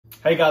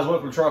Hey guys,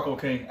 welcome to Charcoal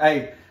King.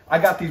 Hey, I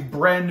got these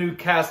brand new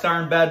cast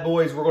iron bad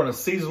boys. We're going to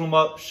season them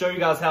up, show you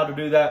guys how to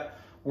do that.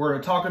 We're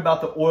going to talk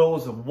about the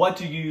oils of what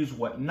to use,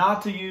 what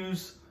not to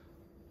use.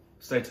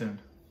 Stay tuned.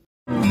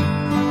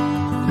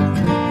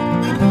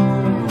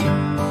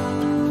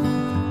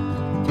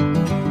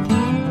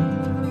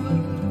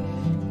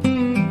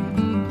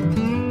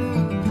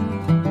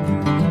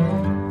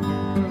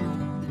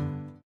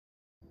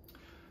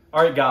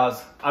 All right,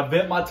 guys, I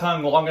bent my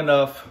tongue long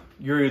enough.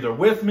 You're either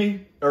with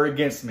me or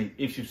against me.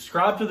 If you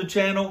subscribe to the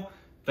channel,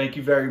 thank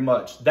you very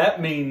much. That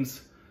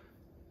means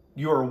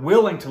you are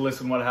willing to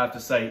listen to what I have to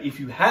say. If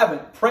you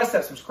haven't, press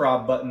that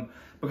subscribe button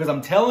because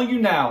I'm telling you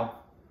now,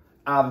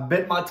 I've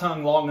bent my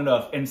tongue long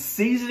enough. And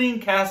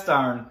seasoning cast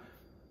iron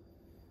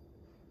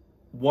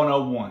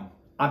 101.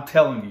 I'm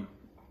telling you.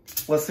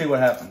 Let's see what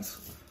happens.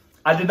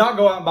 I did not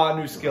go out and buy a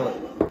new skillet.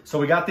 So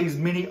we got these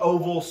mini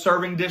oval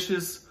serving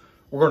dishes.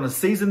 We're going to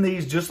season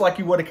these just like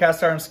you would a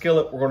cast iron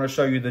skillet. We're going to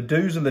show you the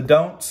do's and the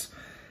don'ts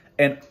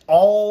and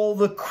all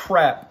the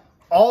crap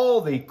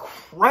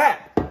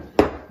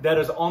that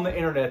is on the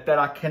internet that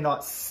I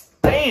cannot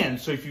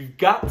stand. So if you've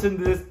gotten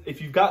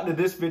to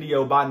this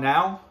video by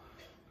now,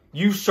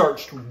 you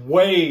searched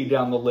way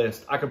down the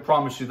list. I can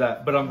promise you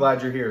that, but I'm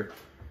glad you're here.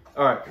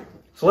 All right,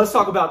 so let's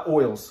talk about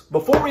oils.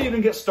 Before we even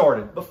get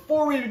started, my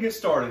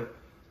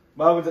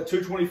oven's at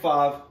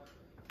 225.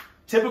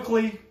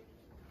 Typically,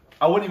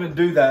 I wouldn't even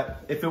do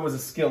that if it was a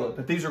skillet,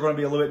 but these are going to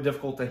be a little bit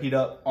difficult to heat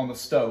up on the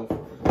stove.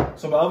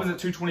 So my oven's at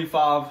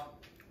 225.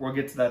 We'll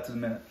get to that in a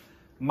minute.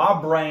 My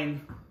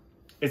brain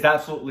is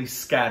absolutely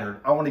scattered.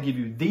 I want to give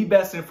you the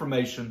best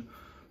information,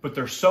 but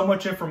there's so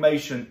much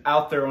information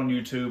out there on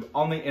YouTube,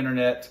 on the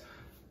internet,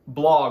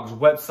 blogs,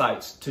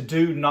 websites, to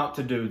do, not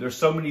to do. There's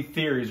so many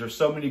theories. There's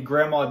so many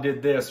grandma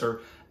did this or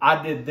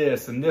I did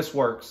this and this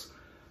works.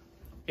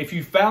 If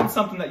you found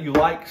something that you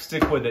like,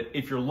 stick with it.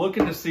 If you're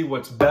looking to see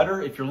what's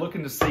better, if you're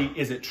looking to see,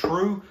 is it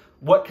true?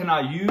 What can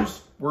I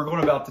use? We're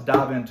about to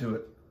dive into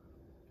it.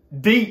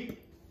 Deep.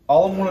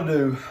 All I'm going to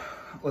do,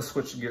 let's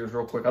switch gears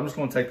real quick. I'm just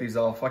going to take these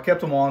off. I kept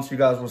them on so you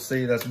guys will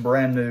see that's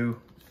brand new.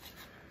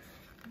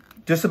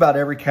 Just about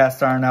every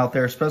cast iron out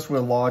there, especially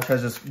with Lodge,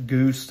 has this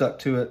goo stuck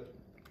to it.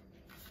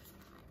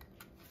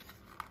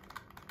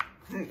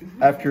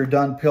 After you're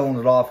done peeling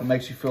it off, it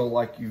makes you feel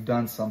like you've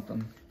done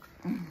something.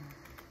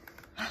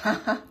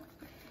 I'm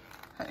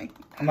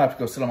gonna have to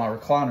go sit on my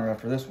recliner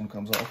after this one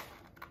comes off.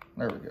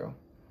 There we go.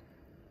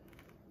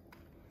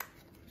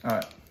 All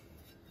right,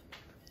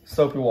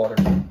 soapy water.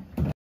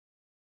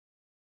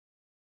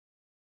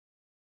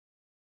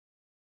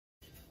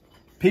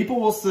 People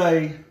will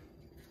say,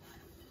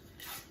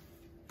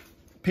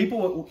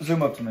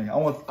 zoom up to me. I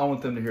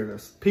want them to hear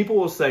this. People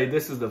will say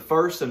this is the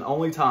first and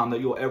only time that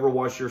you'll ever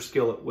wash your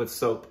skillet with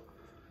soap.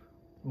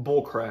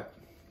 Bull crap.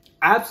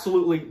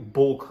 Absolutely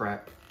bull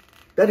crap.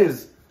 That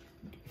is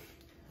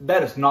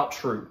not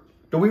true.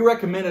 Do we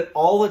recommend it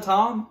all the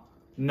time?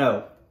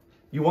 No.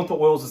 You want the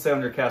oils to stay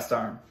on your cast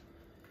iron.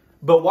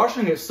 But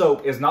washing it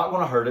soap is not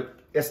going to hurt it.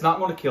 It's not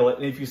going to kill it.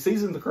 And if you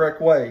season the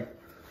correct way,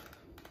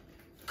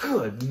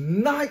 good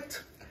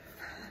night.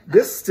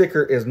 This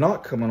sticker is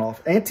not coming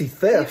off.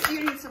 Anti-theft.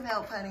 You need some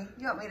help, honey.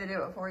 You want me to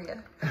do it for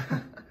you?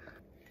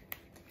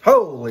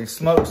 Holy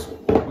smokes.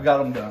 We got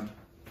them done.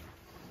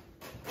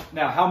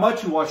 Now, how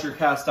much you wash your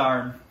cast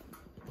iron,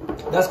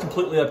 that's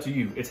completely up to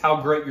you. It's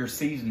how great your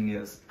seasoning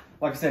is.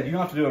 Like I said, you don't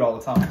have to do it all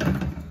the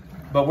time.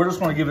 But we're just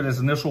going to give it its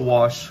initial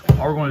wash.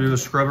 All we're going to do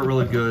is scrub it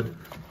really good.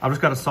 I've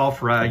just got a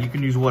soft rag. You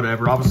can use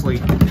whatever. Obviously,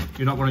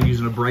 you're not going to use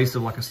an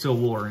abrasive like a steel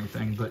wool or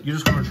anything, but you're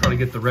just going to try to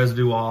get the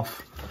residue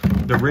off.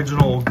 The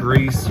original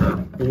grease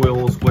or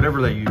oils,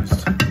 whatever they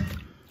used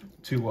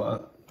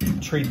to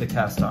treat the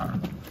cast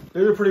iron.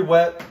 They're pretty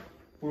wet.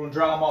 We're going to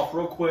dry them off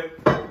real quick.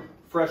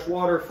 Fresh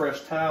water,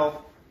 fresh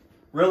towel.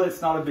 Really,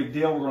 it's not a big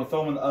deal. We're going to throw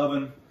them in the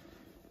oven.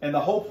 And the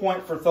whole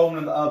point for throwing them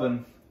in the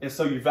oven is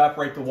so you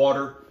evaporate the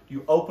water.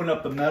 You open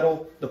up the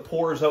metal, the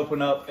pores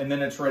open up, and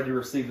then it's ready to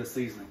receive the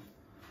seasoning.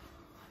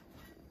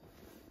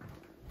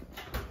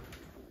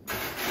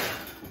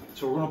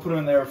 So we're going to put them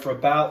in there for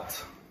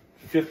about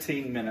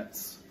 15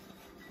 minutes.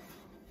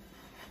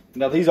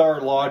 Now these are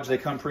Lodge. They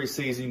come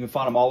pre-seasoned. You can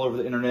find them all over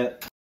the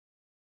internet.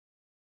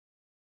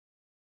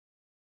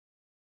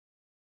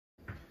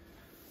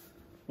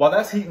 While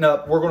that's heating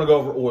up, we're going to go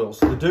over oils.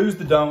 The do's,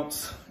 the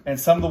don'ts, and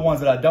some of the ones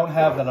that I don't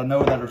have that I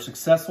know that are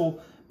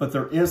successful, but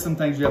there is some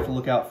things you have to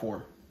look out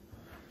for.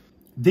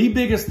 The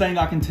biggest thing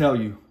I can tell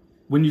you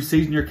when you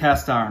season your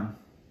cast iron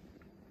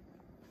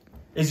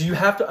is you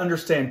have to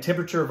understand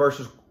temperature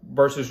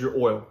versus your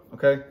oil,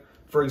 okay?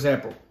 For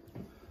example,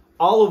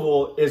 olive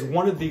oil is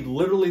one of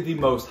literally the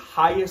most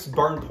highest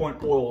burn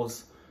point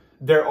oils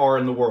there are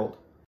in the world.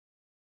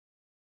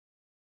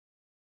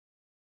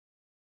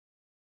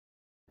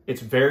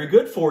 It's very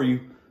good for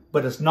you,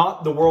 but it's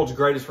not the world's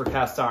greatest for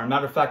cast iron.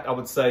 Matter of fact, I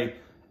would say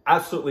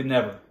absolutely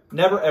never.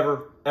 Never,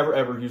 ever, ever,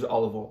 ever use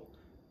olive oil.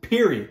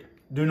 Period.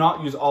 Do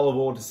not use olive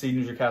oil to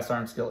season your cast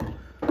iron skillet.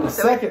 The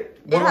second,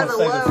 it has a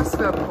low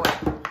smoke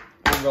point.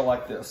 We're going to go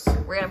like this.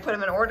 We're going to put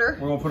them in order?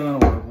 We're going to put them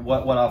in order,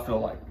 what I feel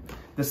like.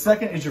 The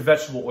second is your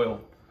vegetable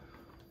oil.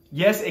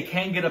 Yes, it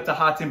can get up to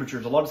high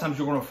temperatures. A lot of times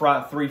you're going to fry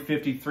at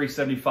 350,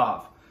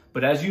 375.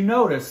 But as you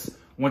notice,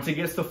 once it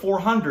gets to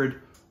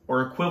 400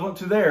 or equivalent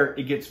to there,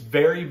 it gets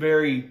very,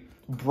 very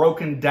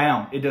broken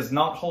down. It does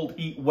not hold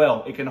heat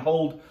well. It can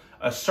hold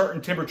a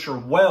certain temperature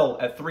well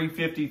at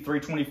 350,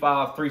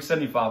 325,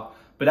 375.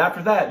 But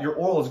after that, your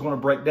oil is going to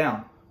break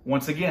down.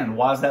 Once again,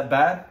 why is that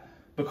bad?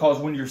 Because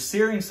when you're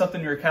searing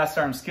something in your cast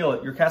iron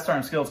skillet is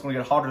going to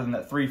get hotter than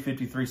that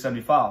 350,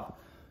 375.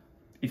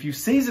 If you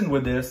season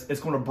with this, it's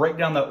going to break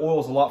down that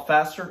oils a lot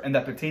faster and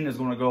that patina is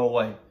going to go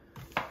away.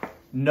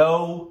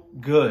 No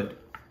good.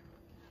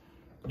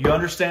 You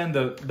understand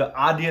the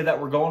idea that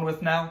we're going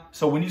with now?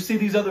 So when you see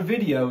these other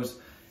videos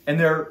and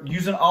they're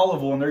using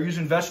olive oil and they're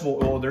using vegetable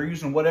oil, they're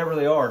using whatever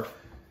they are.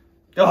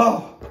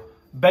 Oh,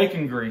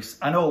 bacon grease.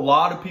 I know a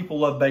lot of people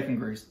love bacon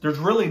grease. There's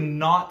really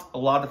not a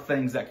lot of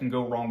things that can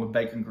go wrong with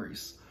bacon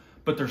grease.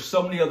 But there's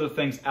so many other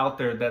things out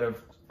there that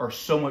are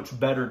so much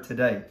better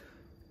today.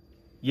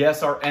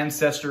 Yes, our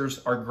ancestors,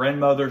 our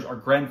grandmothers, our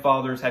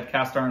grandfathers had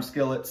cast iron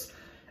skillets,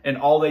 and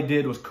all they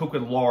did was cook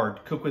with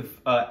lard, cook with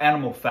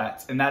animal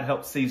fats, and that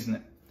helped season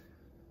it.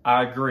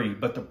 I agree,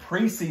 but the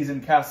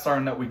pre-seasoned cast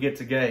iron that we get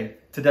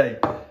today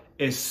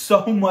is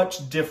so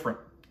much different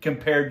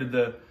compared to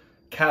the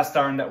cast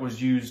iron that was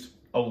used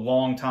a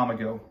long time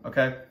ago,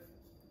 okay?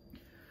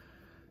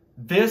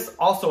 This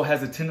also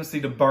has a tendency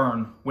to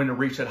burn when it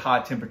reaches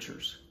high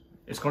temperatures.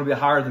 It's going to be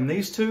higher than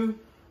these two,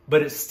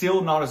 but it's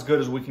still not as good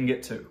as we can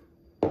get to.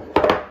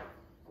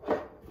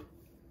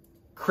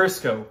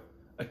 Crisco.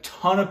 A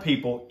ton of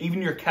people,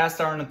 even your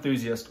cast iron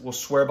enthusiast, will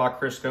swear by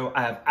Crisco.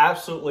 I have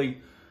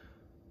absolutely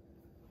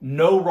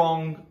no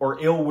wrong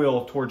or ill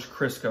will towards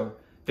Crisco.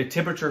 The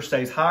temperature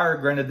stays higher.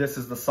 Granted, this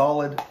is the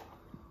solid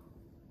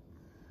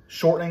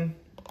shortening.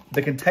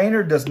 The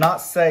container does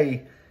not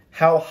say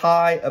how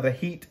high of a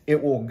heat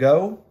it will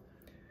go,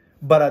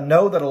 but I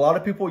know that a lot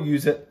of people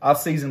use it. I've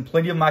seasoned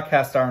plenty of my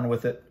cast iron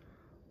with it.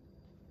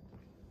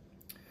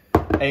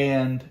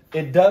 And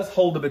it does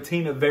hold the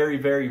patina very,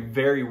 very,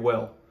 very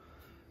well.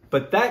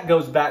 But that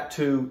goes back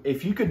to,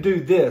 if you could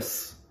do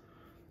this,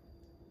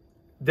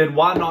 then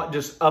why not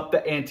just up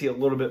the ante a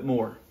little bit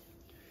more?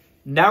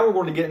 Now we're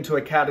going to get into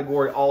a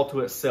category all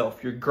to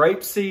itself. Your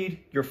grapeseed,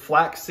 your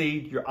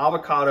flaxseed, your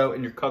avocado,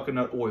 and your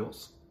coconut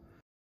oils.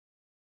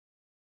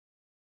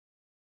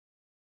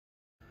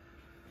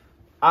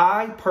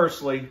 I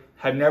personally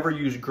have never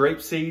used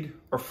grapeseed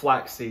or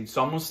flaxseed,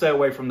 so I'm going to stay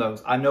away from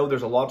those. I know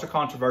there's a lot of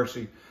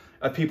controversy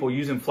of people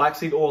using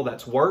flaxseed oil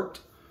that's worked,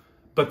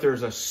 but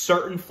there's a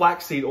certain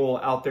flaxseed oil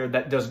out there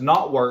that does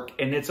not work,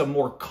 and it's a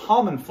more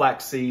common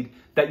flaxseed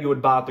that you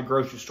would buy at the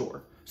grocery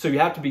store. So you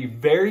have to be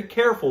very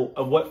careful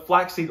of what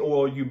flaxseed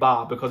oil you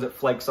buy because it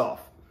flakes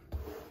off.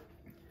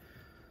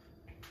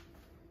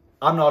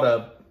 I'm not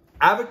an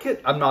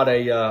advocate. I'm not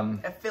a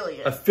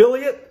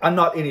affiliate. I'm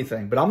not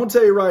anything, but I'm going to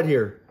tell you right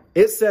here.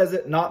 It says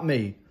it, not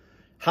me.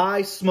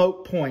 High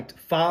smoke point,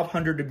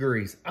 500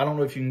 degrees. I don't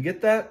know if you can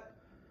get that.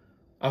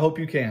 I hope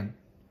you can.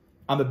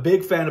 I'm a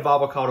big fan of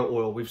avocado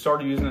oil. We've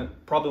started using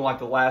it probably like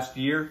the last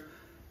year,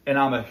 and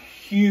I'm a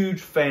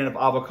huge fan of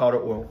avocado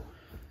oil.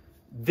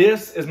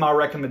 This is my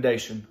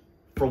recommendation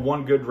for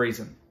one good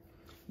reason.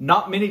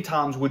 Not many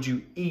times would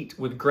you eat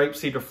with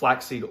grapeseed or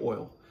flaxseed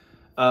oil.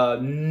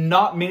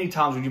 Not many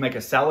times would you make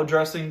a salad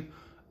dressing.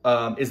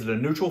 Is it a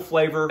neutral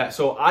flavor?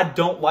 So I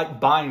don't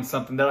like buying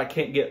something that I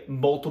can't get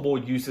multiple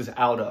uses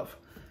out of.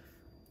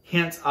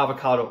 Hence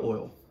avocado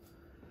oil.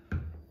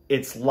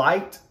 It's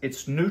light,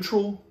 it's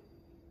neutral,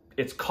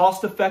 it's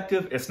cost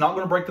effective, it's not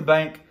going to break the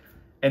bank,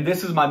 and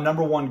this is my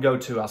number one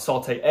go-to. I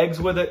saute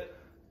eggs with it,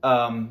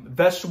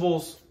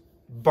 vegetables,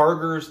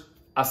 burgers.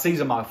 I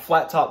season my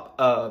flat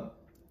top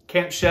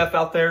Camp Chef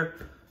out there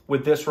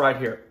with this right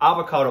here,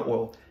 avocado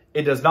oil.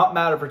 It does not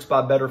matter if it's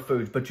by Better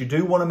Foods, but you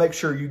do want to make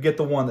sure you get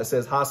the one that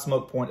says high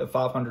smoke point of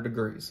 500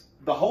 degrees.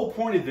 The whole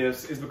point of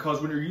this is because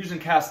when you're using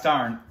cast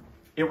iron,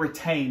 it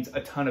retains a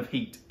ton of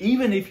heat.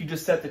 Even if you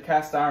just set the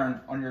cast iron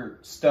on your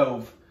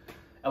stove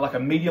at like a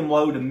medium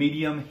low to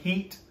medium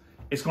heat,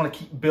 it's going to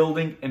keep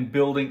building and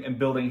building and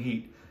building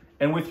heat.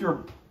 And with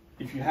your,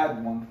 if you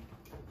had one,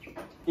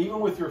 even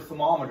with your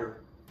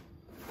thermometer,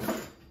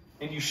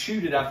 and you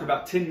shoot it after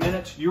about 10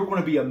 minutes, you're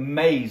going to be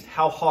amazed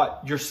how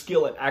hot your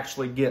skillet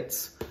actually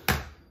gets.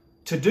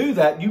 To do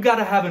that, you got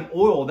to have an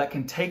oil that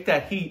can take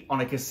that heat on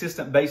a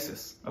consistent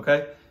basis,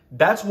 okay?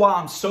 That's why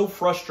I'm so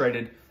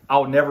frustrated.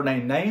 I'll never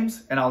name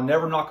names, and I'll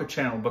never knock a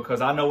channel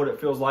because I know what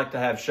it feels like to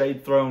have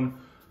shade thrown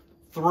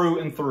through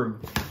and through.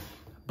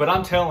 But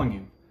I'm telling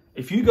you,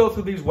 if you go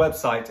through these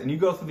websites and you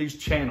go through these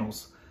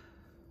channels,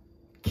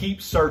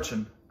 keep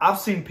searching. I've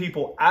seen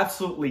people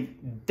absolutely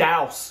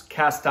douse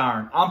cast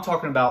iron. I'm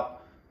talking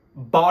about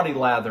body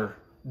lather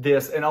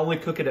this and only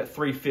cook it at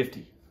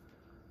 350.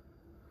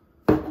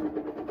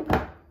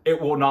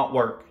 It will not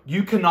work.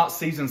 You cannot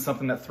season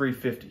something at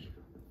 350.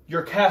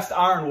 Your cast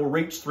iron will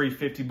reach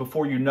 350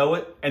 before you know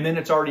it, and then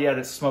it's already at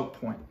its smoke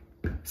point.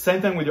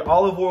 Same thing with your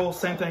olive oil,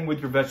 same thing with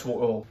your vegetable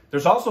oil.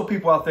 There's also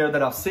people out there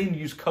that I've seen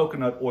use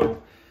coconut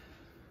oil.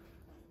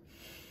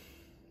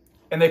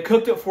 And they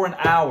cooked it for an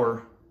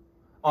hour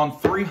on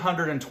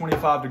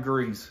 325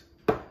 degrees.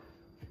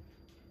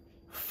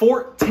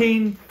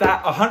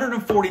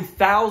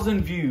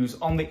 140,000 views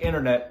on the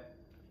internet.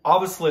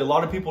 Obviously, a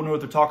lot of people know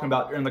what they're talking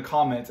about in the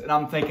comments. And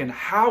I'm thinking,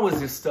 how is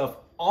this stuff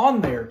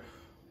on there?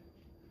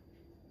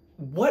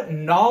 What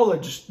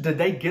knowledge did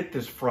they get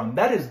this from?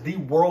 That is the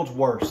world's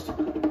worst.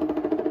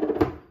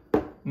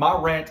 My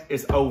rant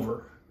is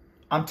over.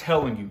 I'm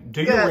telling you,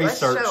 do your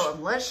research.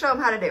 Let's show them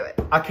how to do it.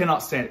 I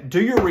cannot stand it.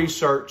 Do your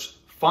research.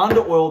 Find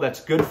the oil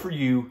that's good for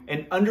you,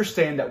 and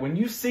understand that when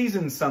you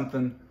season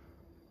something,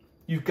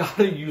 you've got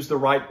to use the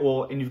right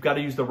oil, and you've got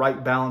to use the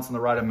right balance and the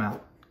right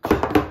amount.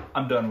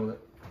 I'm done with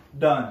it.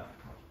 Done.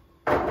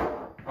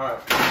 All right.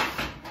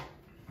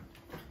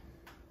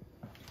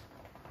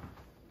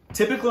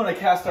 Typically on a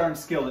cast iron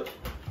skillet,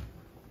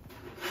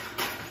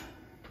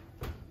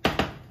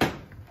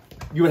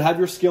 you would have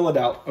your skillet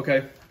out,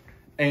 okay?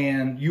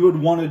 And you would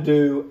want to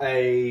do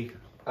a,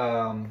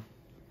 let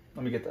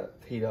me get that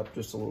heat up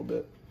just a little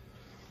bit.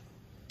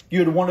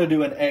 You would want to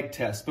do an egg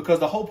test, because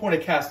the whole point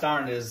of cast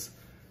iron is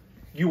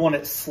you want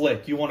it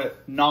slick. You want it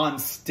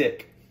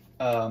non-stick.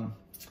 So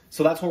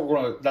that's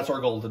what that's our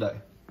goal today.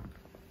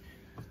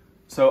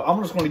 So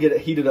I'm just going to get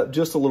it heated up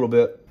just a little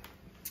bit.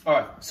 All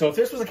right. So if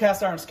this was a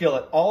cast iron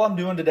skillet, all I'm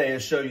doing today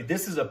is show you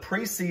this is a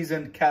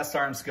pre-seasoned cast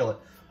iron skillet.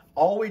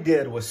 All we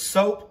did was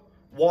soap,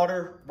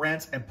 water,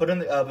 rinse, and put in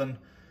the oven.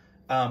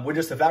 We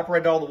just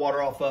evaporated all the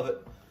water off of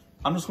it.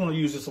 I'm just going to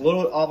use just a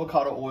little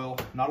avocado oil,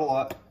 not a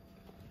lot.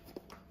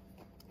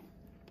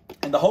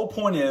 And the whole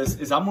point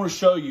is I'm going to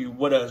show you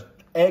what an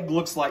egg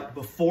looks like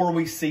before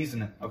we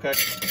season it, okay?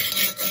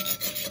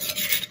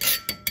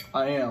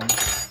 I am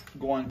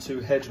going to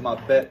hedge my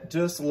bet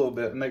just a little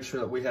bit and make sure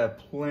that we have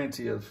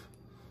plenty of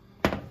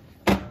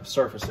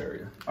surface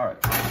area. All right.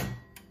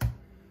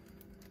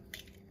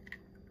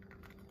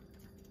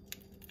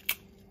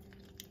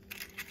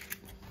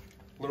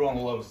 A little on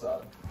the low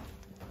side.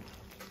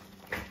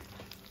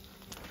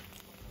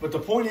 But the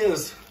point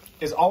is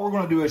all we're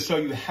going to do is show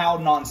you how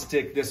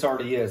non-stick this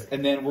already is.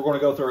 And then we're going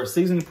to go through our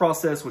seasoning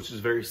process, which is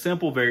very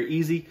simple, very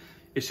easy.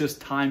 It's just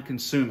time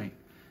consuming.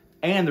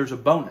 And there's a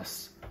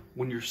bonus.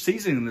 When you're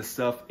seasoning this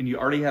stuff and you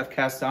already have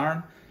cast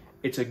iron,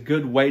 it's a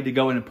good way to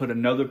go in and put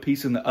another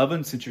piece in the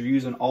oven. Since you're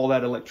using all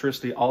that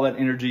electricity, all that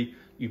energy,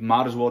 you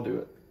might as well do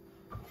it.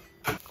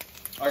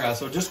 All right, guys,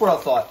 so just what I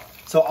thought.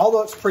 So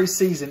although it's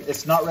pre-seasoned,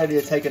 it's not ready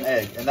to take an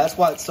egg. And that's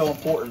why it's so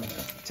important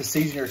to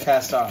season your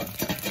cast iron,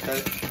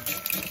 okay?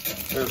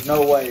 There's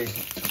no way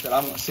that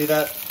I'm gonna see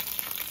that.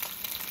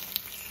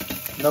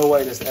 No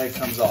way this egg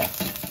comes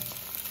off.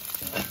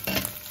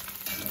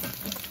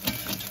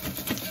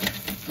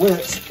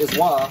 Which is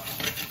why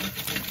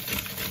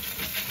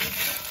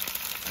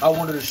I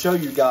wanted to show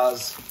you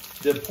guys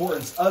the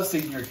importance of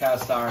seasoning your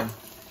cast iron.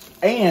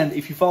 And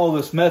if you follow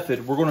this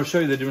method, we're gonna show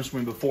you the difference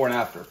between before and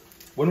after.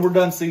 When we're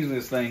done seasoning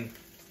this thing,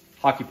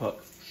 hockey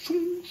puck.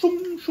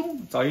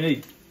 That's all you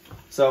need.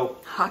 So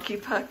hockey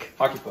puck.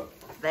 Hockey puck.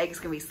 The egg's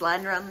gonna be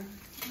sliding around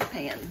the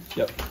pan.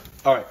 Yep.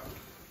 All right.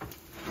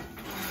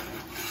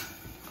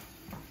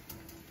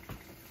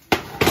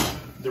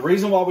 The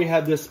reason why we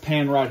have this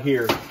pan right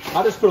here,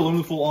 I just put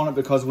aluminum foil on it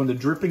because when the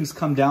drippings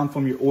come down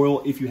from your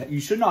oil, if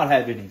you should not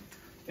have any.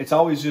 It's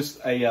always just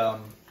a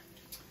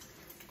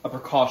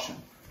precaution.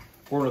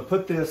 We're going to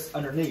put this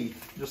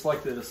underneath, just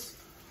like this,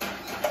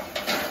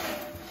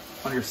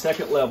 on your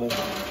second level,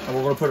 and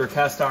we're going to put our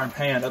cast iron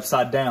pan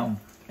upside down.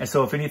 And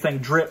so if anything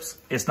drips,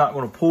 it's not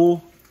going to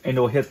pull, and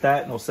it'll hit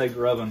that, and it'll save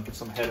your oven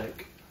some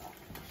headache.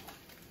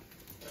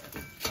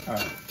 All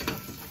right.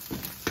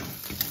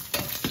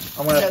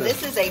 So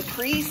this is a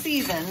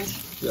pre-seasoned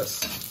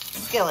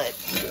skillet.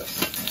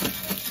 Yes.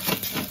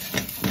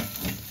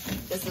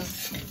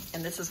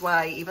 This is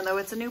why, even though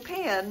it's a new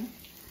pan,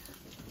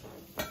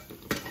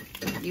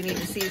 you need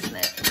to season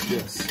it.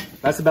 Yes.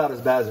 That's about as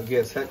bad as it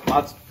gets. Heck,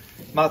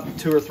 my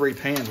 2 or 3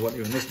 pans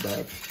wasn't even this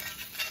bad.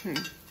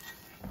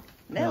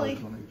 Nelly.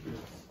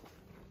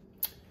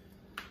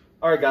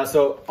 All right, guys.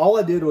 So all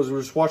I did was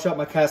just wash out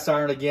my cast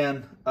iron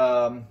again.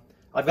 I've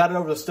got it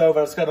over the stove.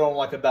 I just got it on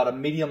like about a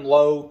medium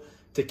low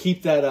to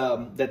keep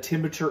that that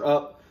temperature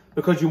up,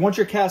 because you want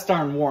your cast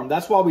iron warm.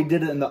 That's why we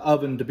did it in the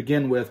oven to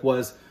begin with.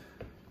 Was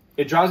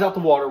it dries out the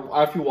water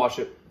after you wash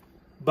it,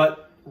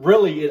 but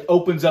really it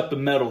opens up the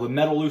metal. The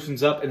metal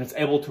loosens up and it's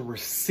able to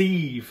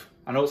receive,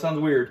 I know it sounds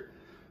weird,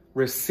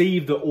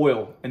 receive the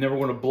oil. And then we're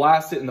going to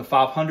blast it in the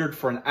 500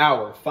 for an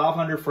hour.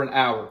 500 for an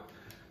hour.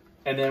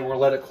 And then we'll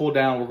let it cool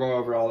down. We're going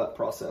over all that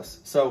process.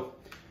 So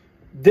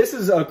this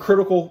is a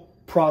critical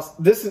process.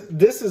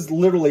 This is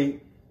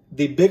literally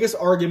the biggest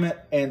argument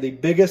and the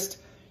biggest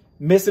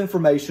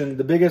misinformation,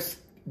 the biggest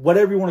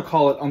whatever you want to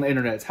call it on the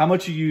internet. It's how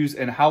much you use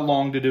and how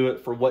long to do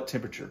it for what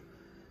temperature.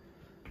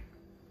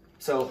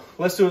 So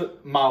let's do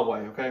it my way,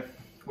 okay?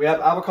 We have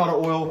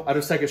avocado oil. I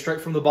just take it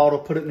straight from the bottle,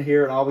 put it in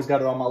here, and I always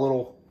got it on my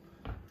little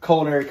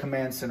culinary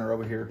command center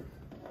over here.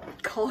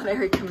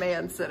 Culinary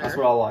command center. That's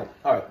what I like.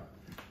 All right.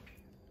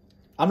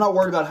 I'm not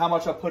worried about how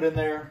much I put in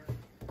there.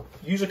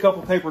 Use a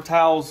couple paper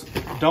towels.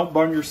 Don't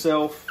burn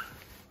yourself.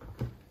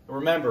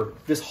 Remember,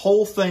 this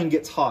whole thing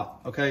gets hot,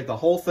 okay? The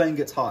whole thing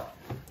gets hot.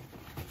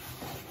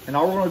 And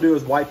all we're gonna do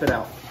is wipe it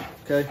out,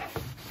 okay?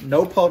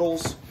 No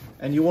puddles,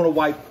 and you wanna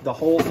wipe the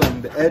whole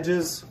thing, the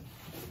edges.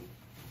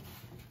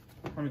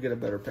 Let me get a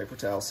better paper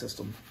towel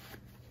system.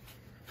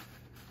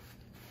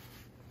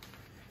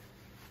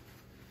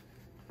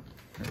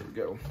 There we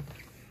go.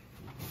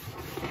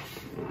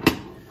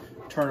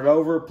 Turn it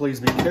over, please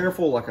be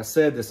careful. Like I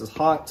said, this is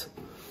hot.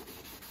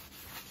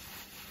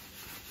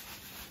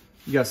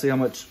 You guys see how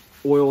much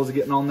oil is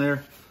getting on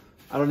there?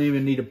 I don't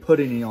even need to put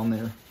any on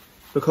there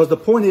because the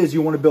point is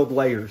you want to build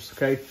layers,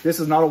 okay? This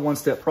is not a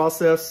one-step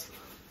process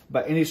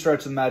by any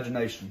stretch of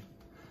imagination.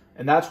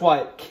 And that's why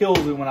it kills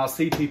me when I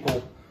see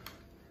people,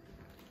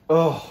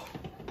 oh.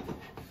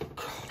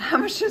 How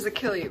much does it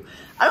kill you?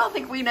 I don't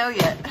think we know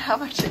yet how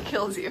much it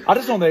kills you. I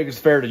just don't think it's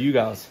fair to you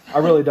guys. I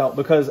really don't,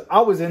 because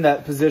I was in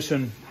that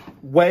position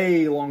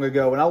way long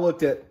ago and I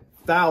looked at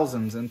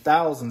thousands and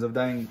thousands of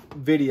dang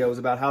videos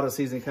about how to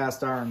season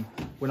cast iron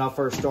when I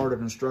first started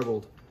and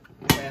struggled.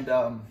 And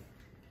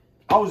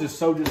I was just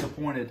so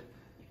disappointed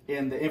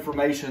in the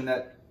information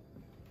that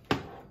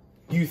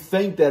you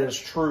think that is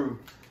true.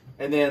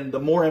 And then the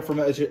more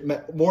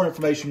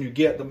information you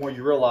get, the more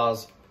you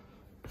realize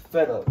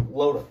fed a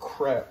load of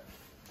crap.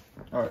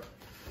 All right.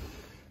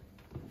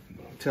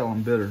 Tell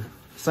I'm bitter.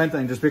 Same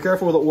thing. Just be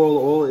careful with the oil.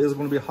 The oil is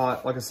going to be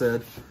hot, like I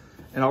said.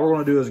 And all we're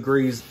going to do is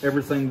grease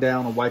everything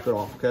down and wipe it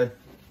off, okay?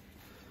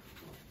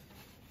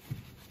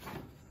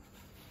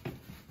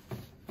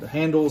 The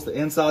handles, the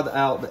inside, the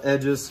out, the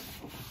edges.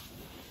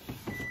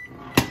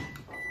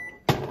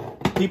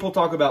 People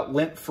talk about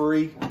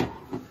lint-free.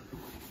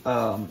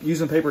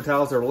 Using paper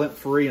towels that are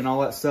lint-free and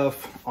all that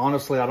stuff.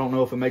 Honestly, I don't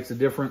know if it makes a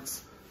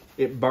difference.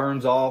 It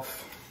burns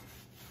off.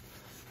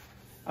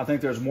 I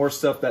think there's more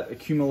stuff that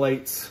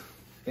accumulates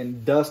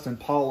in dust and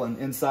pollen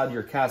inside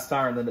your cast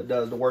iron than it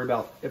does to worry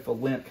about if a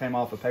lint came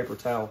off a paper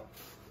towel.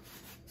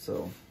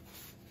 So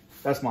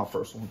that's my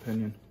personal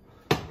opinion.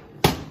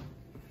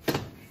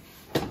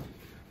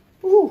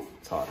 Ooh,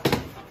 it's hot.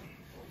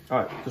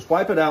 All right, just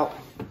wipe it out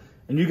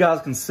and you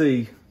guys can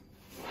see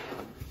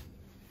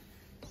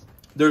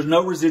there's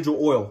no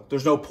residual oil.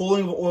 There's no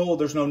pooling of oil.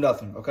 There's no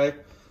nothing, okay?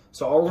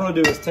 So all we're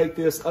gonna do is take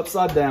this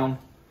upside down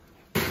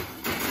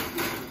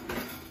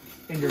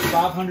in your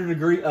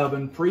 500-degree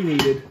oven,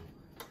 preheated.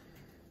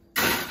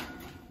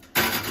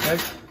 Okay?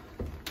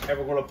 And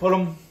we're gonna put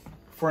them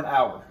for an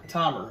hour.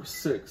 Timer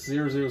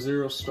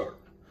 6000 start.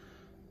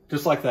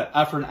 Just like that.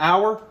 After an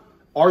hour,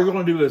 all you're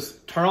gonna do is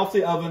turn off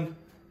the oven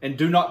and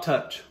do not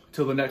touch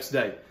till the next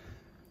day.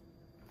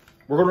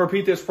 We're gonna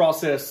repeat this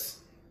process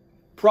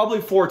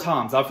probably 4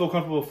 times. I feel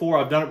comfortable with 4.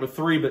 I've done it with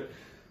 3, but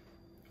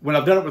when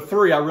I've done it with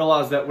 3, I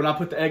realized that when I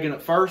put the egg in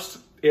at first,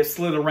 it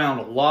slid around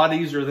a lot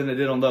easier than it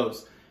did on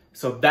those.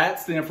 So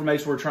that's the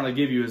information we're trying to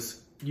give you is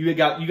you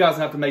guys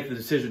have to make the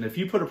decision. If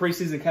you put a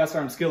pre-seasoned cast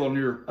iron skillet on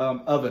your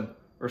oven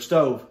or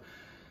stove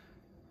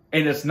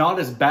and it's not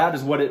as bad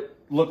as what it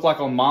looked like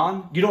on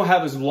mine, you don't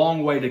have as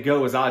long way to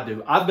go as I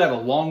do. I've got a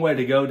long way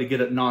to go to get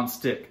it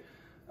non-stick.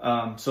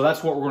 So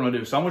that's what we're going to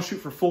do. So I'm going to shoot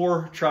for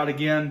 4, try it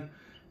again,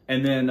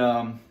 and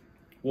then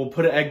we'll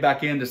put an egg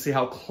back in to see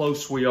how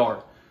close we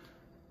are.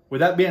 With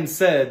that being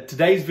said,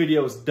 today's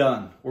video is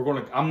done.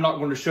 I'm not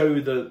going to show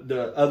you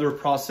the other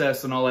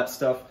process and all that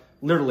stuff.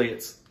 Literally,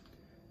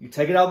 you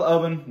take it out of the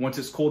oven once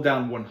it's cooled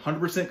down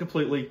 100%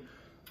 completely.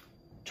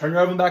 Turn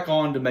your oven back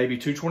on to maybe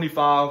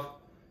 225,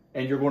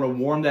 and you're going to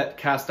warm that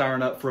cast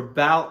iron up for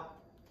about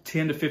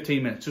 10 to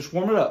 15 minutes. Just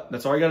warm it up.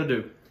 That's all you got to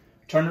do.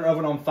 Turn your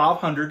oven on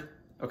 500,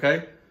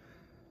 okay?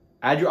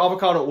 Add your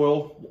avocado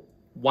oil.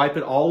 Wipe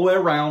it all the way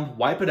around.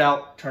 Wipe it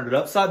out. Turn it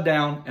upside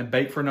down and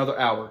bake for another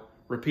hour.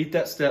 Repeat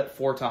that step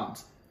 4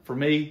 times. For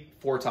me,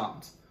 4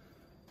 times.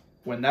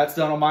 When that's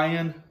done on my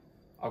end,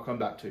 I'll come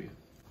back to you.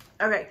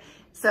 Okay,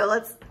 so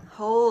let's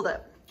hold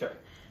up. Okay.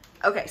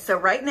 Okay, so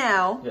right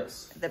now,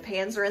 yes, the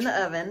pans are in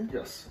the oven.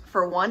 Yes.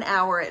 For 1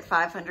 hour at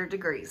 500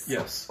 degrees.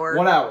 Yes.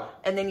 1 hour.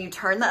 And then you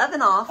turn the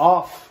oven off.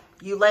 Off.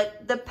 You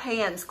let the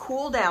pans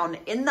cool down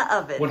in the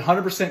oven.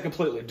 100%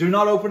 completely. Do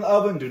not open the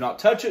oven. Do not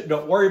touch it.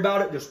 Don't worry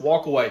about it. Just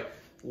walk away.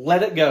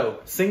 Let it go.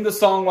 Sing the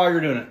song while you're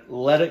doing it.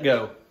 Let it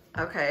go.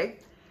 Okay.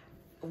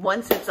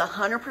 Once it's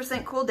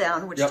 100% cooled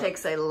down, which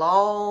takes a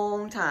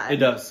long time. It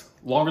does.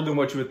 Longer than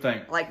what you would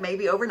think. Like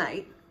maybe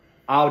overnight.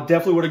 I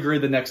definitely would agree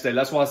the next day.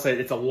 That's why I say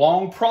it's a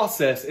long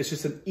process. It's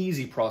just an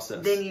easy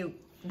process. Then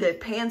the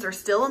pans are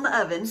still in the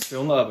oven.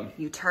 Still in the oven.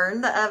 You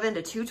turn the oven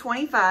to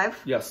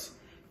 225. Yes.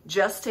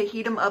 Just to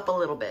heat them up a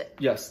little bit.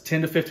 Yes,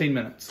 10 to 15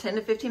 minutes. 10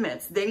 to 15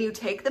 minutes. Then you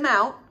take them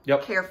out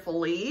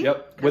carefully.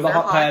 Yep, with a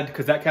hot pad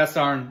because that cast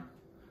iron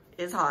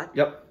is hot.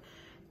 Yep.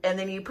 And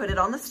then you put it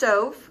on the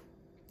stove.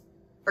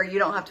 Or you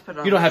don't have to put it on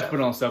the stove. You don't have to put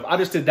it on the stove. I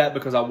just did that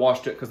because I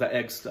washed it because that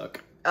egg stuck.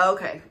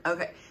 Okay,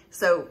 okay.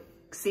 So,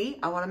 see,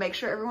 I want to make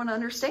sure everyone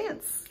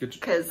understands. Good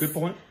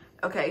point.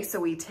 Okay, so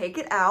we take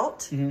it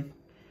out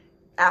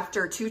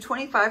after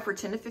 225 for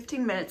 10 to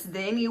 15 minutes.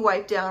 Then you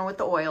wipe down with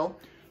the oil.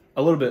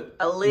 A little bit.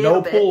 A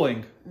little bit. No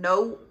pulling.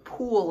 No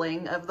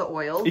pooling of the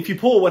oil. If you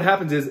pull, what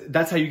happens is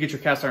that's how you get your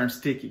cast iron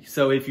sticky.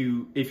 So if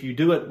you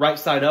do it right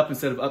side up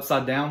instead of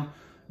upside down,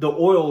 the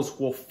oils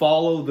will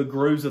follow the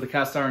grooves of the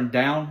cast iron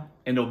down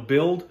and it'll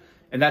build.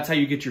 And that's how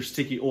you get your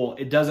sticky oil.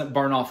 It doesn't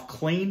burn off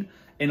clean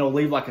and it'll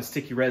leave like a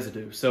sticky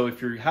residue. So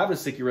if you have a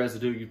sticky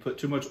residue, you put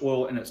too much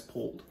oil and it's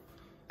pulled.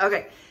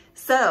 Okay.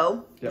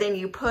 So then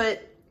you put,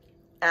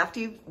 after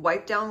you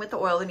wipe down with the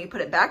oil, then you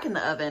put it back in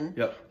the oven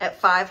at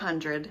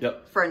 500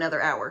 for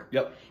another hour.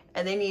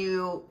 And then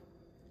you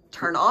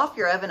turn off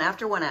your oven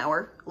after 1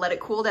 hour, let it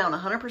cool down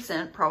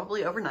 100%,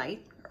 probably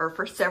overnight or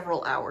for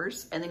several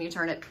hours. And then you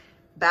turn it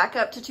back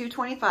up to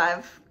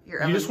 225.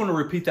 You just want to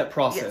repeat that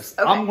process. Yes.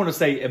 Okay. I'm going to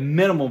say a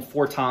minimum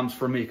 4 times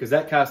for me because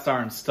that cast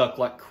iron stuck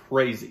like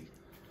crazy.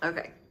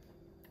 Okay.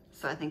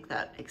 So I think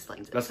that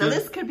explains it. That's so good.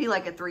 This could be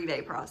like a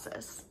 3-day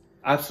process.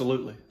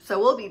 Absolutely. So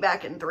we'll be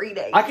back in 3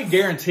 days. I can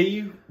guarantee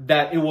you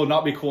that it will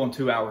not be cool in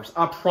 2 hours.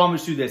 I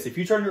promise you this. If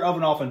you turn your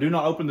oven off and do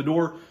not open the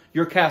door,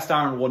 your cast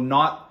iron will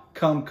not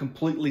come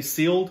completely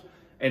sealed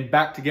and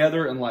back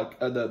together and like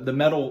the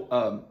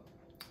metal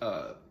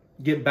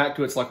get back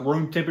to its like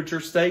room temperature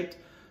state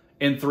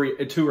in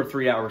 2 or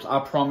 3 hours. I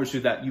promise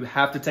you that. You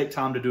have to take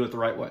time to do it the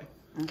right way.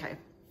 Okay.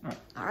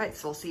 All right.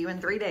 So we'll see you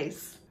in 3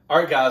 days. All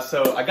right, guys.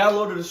 So I got a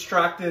little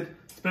distracted.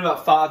 It's been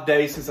about 5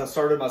 days since I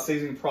started my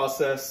seasoning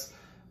process.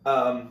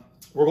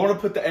 We're going to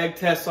put the egg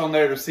test on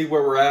there to see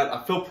where we're at.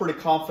 I feel pretty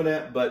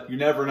confident, but you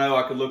never know.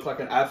 I could look like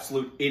an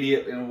absolute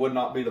idiot and it would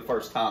not be the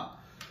first time.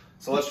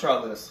 So let's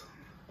try this.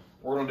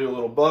 We're going to do a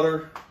little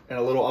butter and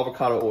a little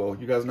avocado oil.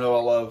 You guys know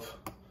I love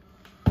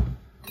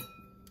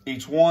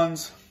each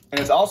one's. And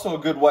it's also a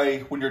good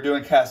way when you're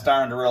doing cast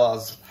iron to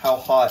realize how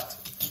hot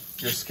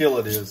your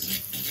skillet is,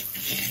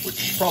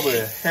 which is probably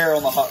a hair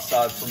on the hot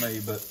side for me,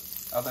 but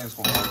I think it's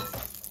going to work.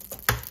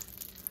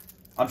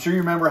 I'm sure you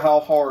remember how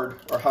hard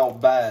or how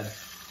bad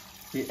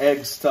the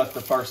egg stuck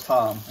the first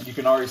time. And you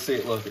can already see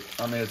it, look.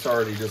 I mean, it's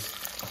already just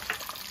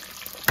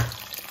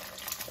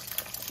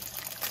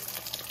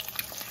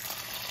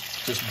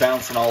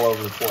bouncing all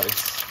over the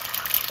place.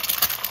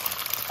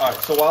 All right,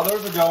 so while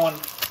those are going,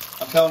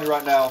 I'm telling you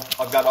right now,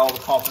 I've got all the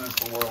confidence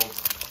in the world.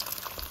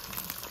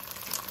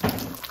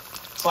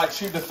 It's like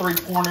shooting a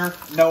 3-pointer,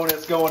 knowing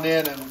it's going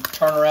in and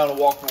turning around and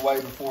walking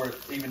away before it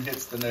even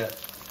hits the net.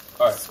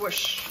 All right.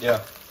 Swoosh. Yeah.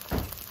 A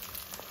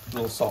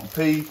little salt and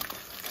pea.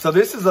 So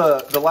this is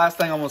the last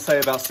thing I'm going to say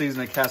about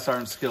seasoning a cast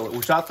iron skillet,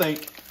 which I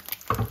think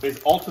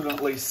is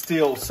ultimately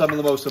still some of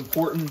the most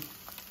important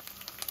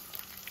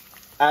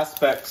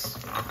aspects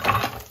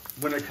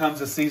when it comes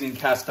to seasoning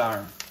cast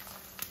iron.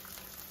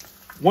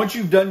 Once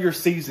you've done your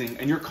seasoning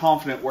and you're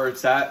confident where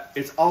it's at,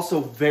 it's also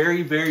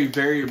very, very,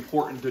 very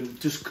important to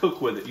just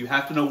cook with it. You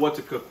have to know what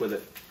to cook with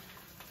it.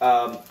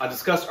 I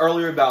discussed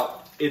earlier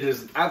about it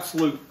is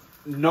absolute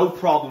no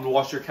problem to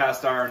wash your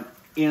cast iron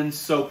in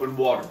soap and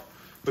water.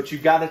 But you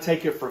got to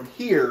take it from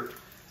here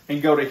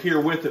and go to here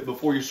with it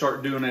before you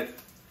start doing it,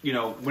 you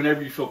know,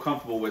 whenever you feel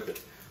comfortable with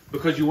it.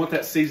 Because you want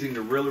that seasoning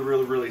to really,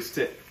 really, really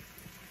stick.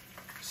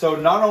 So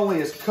not only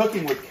is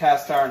cooking with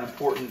cast iron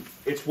important,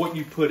 it's what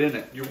you put in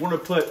it. You want to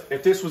put,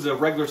 if this was a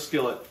regular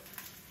skillet,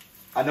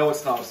 I know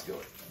it's not a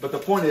skillet, but the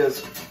point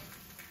is,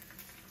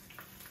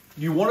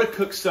 you want to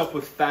cook stuff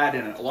with fat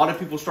in it. A lot of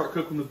people start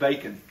cooking with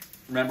bacon.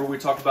 Remember we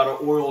talked about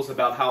our oils,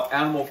 about how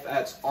animal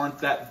fats aren't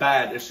that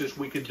bad. It's just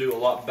we could do a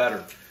lot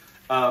better.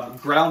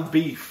 Ground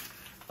beef.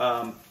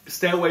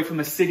 Stay away from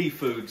acidic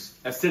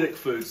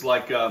foods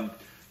like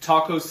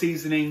taco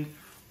seasoning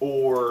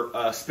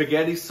or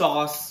spaghetti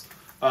sauce.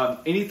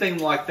 Anything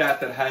like that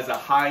that has a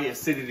high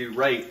acidity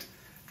rate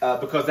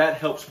because that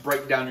helps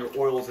break down your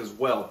oils as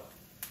well.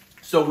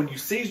 So when you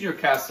season your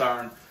cast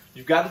iron,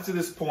 you've got it to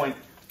this point,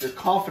 you're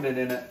confident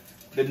in it.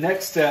 The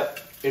next step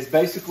is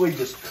basically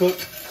just cook,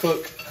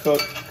 cook,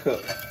 cook,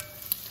 cook.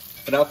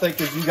 And I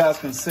think as you guys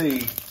can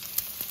see,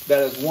 that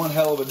is one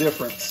hell of a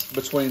difference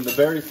between the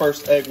very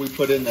first egg we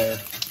put in there.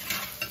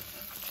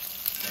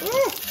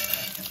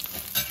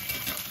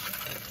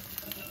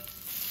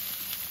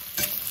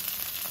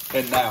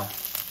 And now.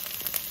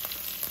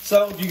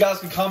 So you guys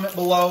can comment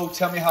below.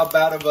 Tell me how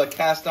bad of a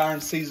cast iron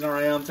seasoner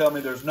I am. Tell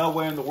me there's no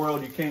way in the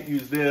world you can't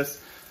use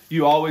this.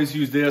 You always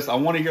use this. I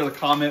want to hear the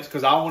comments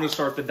because I want to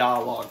start the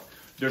dialogue.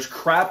 There's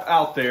crap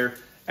out there,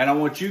 and I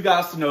want you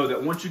guys to know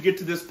that once you get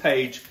to this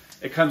page,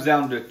 it comes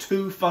down to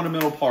 2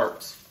 fundamental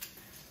parts.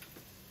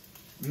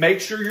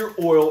 Make sure your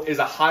oil is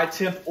a high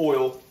temp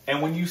oil,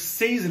 and when you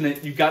season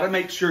it, you got to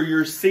make sure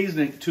you're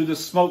seasoning to the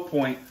smoke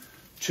point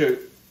to,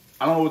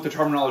 I don't know what the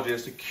terminology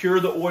is, to cure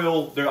the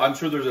oil. I'm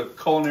sure there's a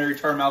culinary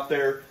term out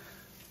there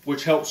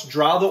which helps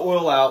dry the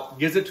oil out,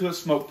 gets it to a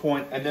smoke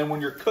point, and then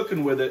when you're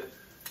cooking with it,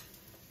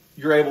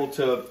 you're able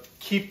to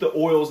keep the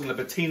oils and the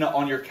patina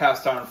on your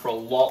cast iron for a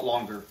lot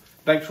longer.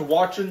 Thanks for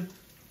watching.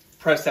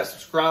 Press that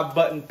subscribe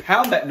button,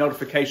 pound that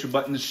notification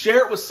button, and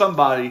share it with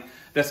somebody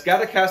that's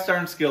got a cast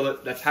iron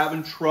skillet that's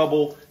having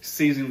trouble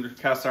seasoning their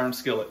cast iron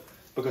skillet.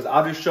 Because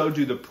I just showed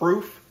you the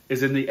proof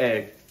is in the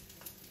egg.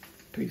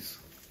 Peace.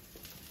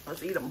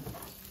 Let's eat them.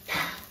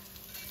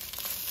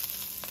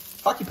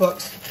 Hockey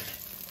pucks.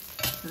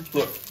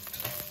 Look.